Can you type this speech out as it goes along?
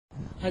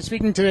I'm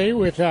speaking today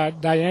with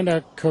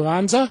Diana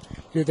Carranza.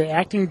 You're the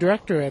acting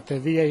director at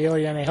the VA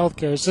Illiana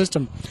Healthcare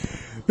System.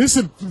 This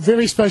is a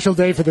very special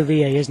day for the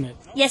VA, isn't it?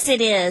 Yes, it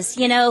is.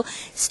 You know,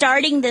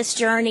 starting this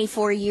journey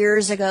 4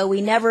 years ago,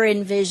 we never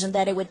envisioned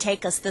that it would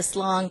take us this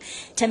long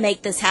to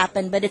make this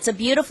happen. But it's a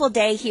beautiful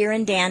day here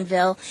in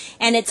Danville,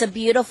 and it's a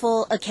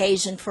beautiful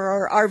occasion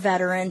for our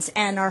veterans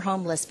and our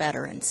homeless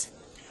veterans.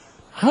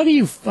 How do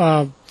you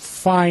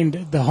find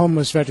the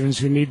homeless veterans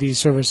who need these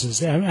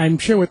services? I'm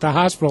sure with the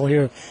hospital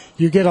here,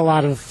 you get a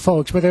lot of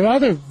folks, but there are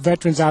other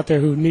veterans out there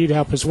who need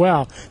help as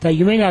well that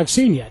you may not have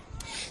seen yet.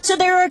 So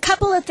there are a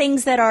couple of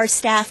things that our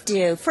staff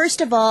do.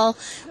 First of all,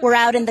 we're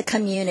out in the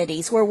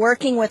communities. We're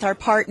working with our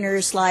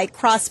partners like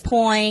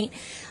Crosspoint,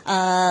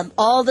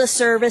 all the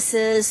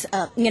services.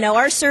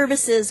 Our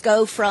services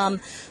go from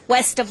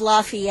west of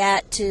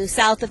Lafayette to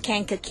south of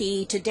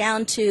Kankakee to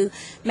down to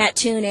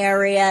Mattoon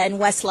area and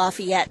West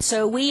Lafayette.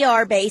 So we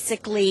are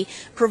basically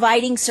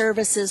providing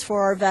services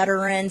for our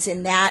veterans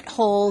in that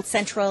whole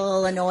central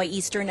Illinois,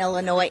 eastern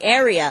Illinois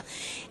area.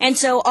 And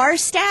so our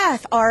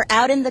staff are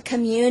out in the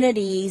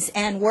communities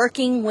and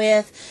working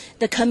with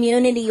the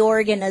community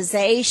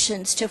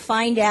organizations to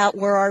find out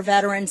where our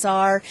veterans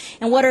are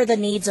and what are the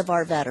needs of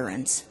our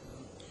veterans.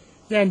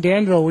 Yeah, in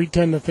Danville, we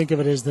tend to think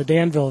of it as the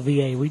Danville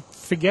VA. We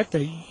forget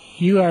that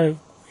you are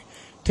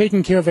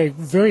taking care of a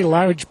very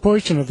large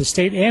portion of the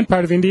state and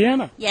part of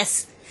Indiana.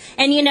 Yes.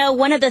 And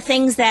one of the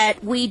things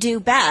that we do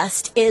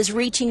best is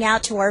reaching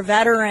out to our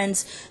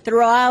veterans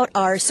throughout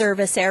our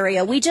service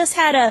area. We just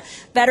had a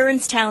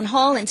Veterans Town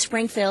Hall in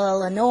Springfield,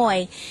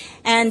 Illinois,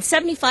 and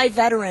 75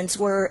 veterans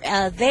were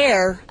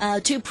there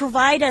to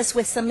provide us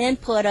with some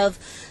input of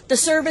the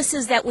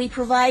services that we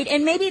provide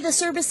and maybe the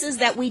services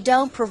that we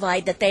don't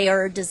provide that they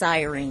are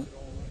desiring.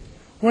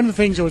 One of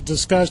the things that was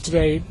discussed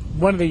today,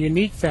 one of the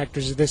unique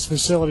factors of this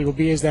facility will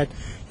be is that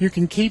you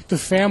can keep the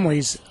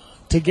families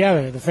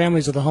together, the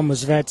families of the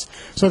homeless vets,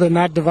 so they're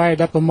not divided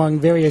up among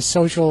various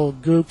social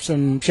groups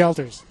and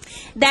shelters.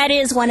 That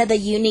is one of the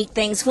unique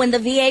things. When the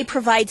VA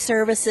provides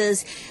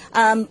services,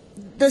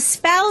 the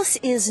spouse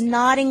is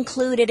not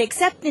included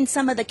except in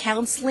some of the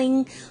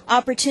counseling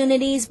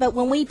opportunities, but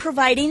when we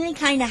provide any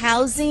kind of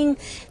housing,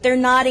 they're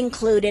not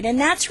included. And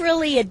that's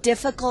really a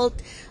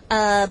difficult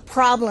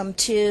problem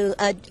to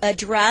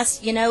address.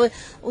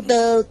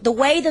 The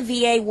way the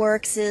VA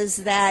works is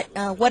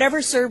that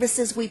whatever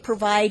services we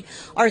provide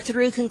are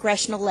through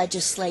congressional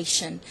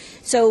legislation.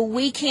 So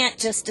we can't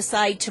just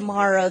decide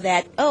tomorrow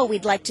that,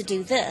 we'd like to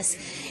do this.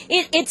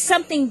 It's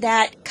something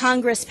that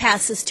Congress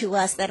passes to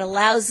us that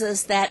allows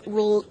us the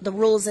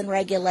rules and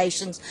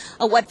regulations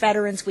of what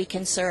veterans we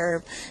can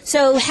serve.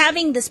 So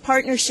having this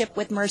partnership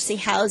with Mercy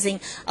Housing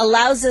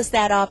allows us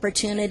that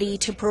opportunity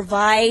to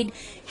provide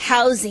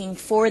housing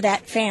for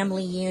that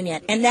family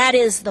unit. And that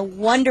is the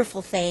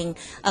wonderful thing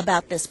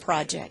about this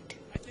project.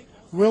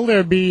 Will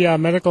there be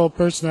medical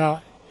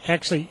personnel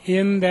actually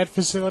in that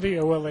facility,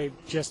 or will they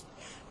just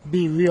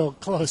be real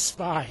close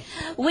by?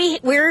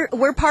 We're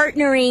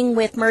partnering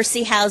with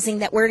Mercy Housing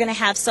that we're going to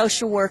have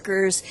social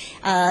workers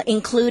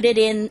included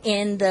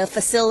in the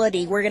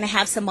facility. We're going to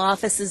have some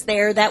offices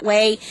there. That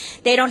way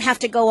they don't have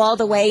to go all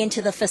the way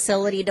into the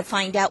facility to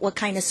find out what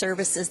kind of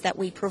services that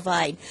we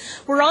provide.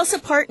 We're also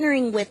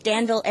partnering with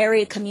Danville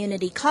Area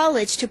Community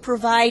College to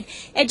provide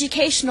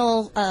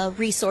educational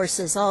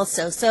resources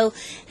also. So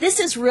this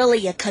is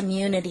really a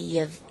community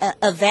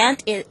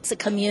event. It's a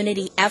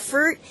community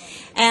effort,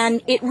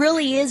 and it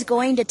really is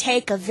going to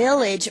take a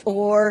village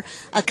or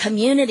a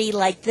community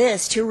like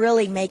this to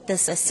really make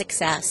this a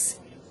success.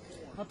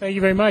 Well, thank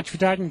you very much for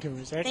talking to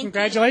us.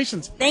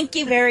 Congratulations. Thank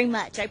you very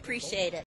much. I appreciate it.